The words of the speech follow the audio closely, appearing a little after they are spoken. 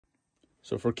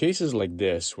So for cases like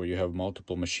this, where you have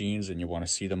multiple machines and you want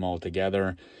to see them all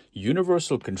together,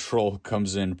 universal control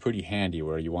comes in pretty handy,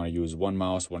 where you want to use one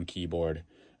mouse, one keyboard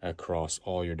across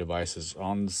all your devices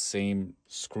on the same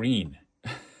screen.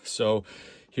 So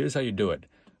here's how you do it.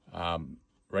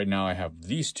 Right now I have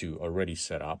these two already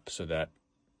set up so that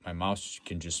my mouse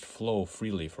can just flow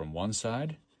freely from one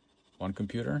side, one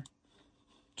computer,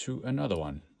 to another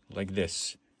one, like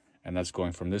this. And that's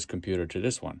going from this computer to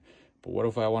this one. But what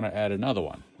if I want to add another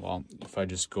one? Well, if I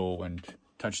just go and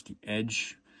touch the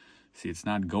edge, see, it's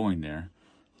not going there.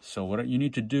 So what you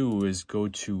need to do is go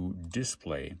to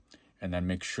Display and then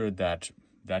make sure that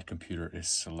that computer is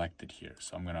selected here.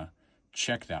 So I'm going to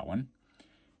check that one.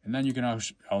 And then you can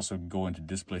also go into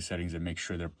Display Settings and make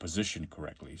sure they're positioned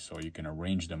correctly, so you can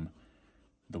arrange them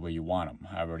the way you want them.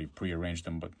 I've already pre-arranged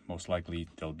them, but most likely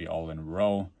they'll be all in a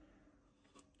row.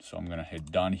 So I'm going to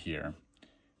hit Done here.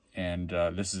 And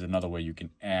this is another way you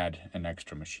can add an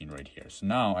extra machine right here. So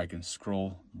now I can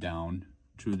scroll down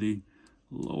to the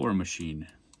lower machine,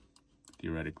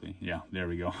 theoretically. Yeah, there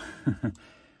we go.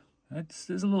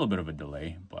 There's a little bit of a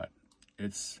delay, but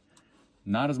it's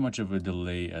not as much of a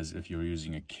delay as if you're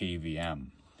using a KVM.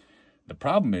 The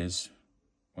problem is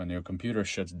when your computer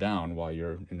shuts down while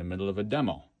you're in the middle of a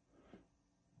demo.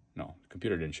 No, the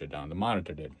computer didn't shut down, the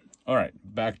monitor did. All right,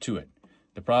 back to it.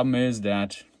 The problem is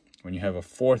that when you have a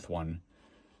fourth one,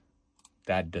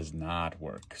 that does not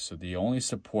work. So they only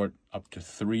support up to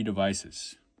 3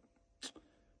 devices.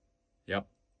 Yep,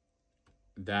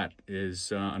 that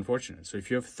is unfortunate. So if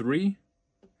you have 3,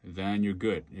 then you're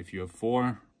good. If you have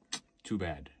 4, too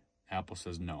bad. Apple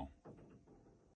says no.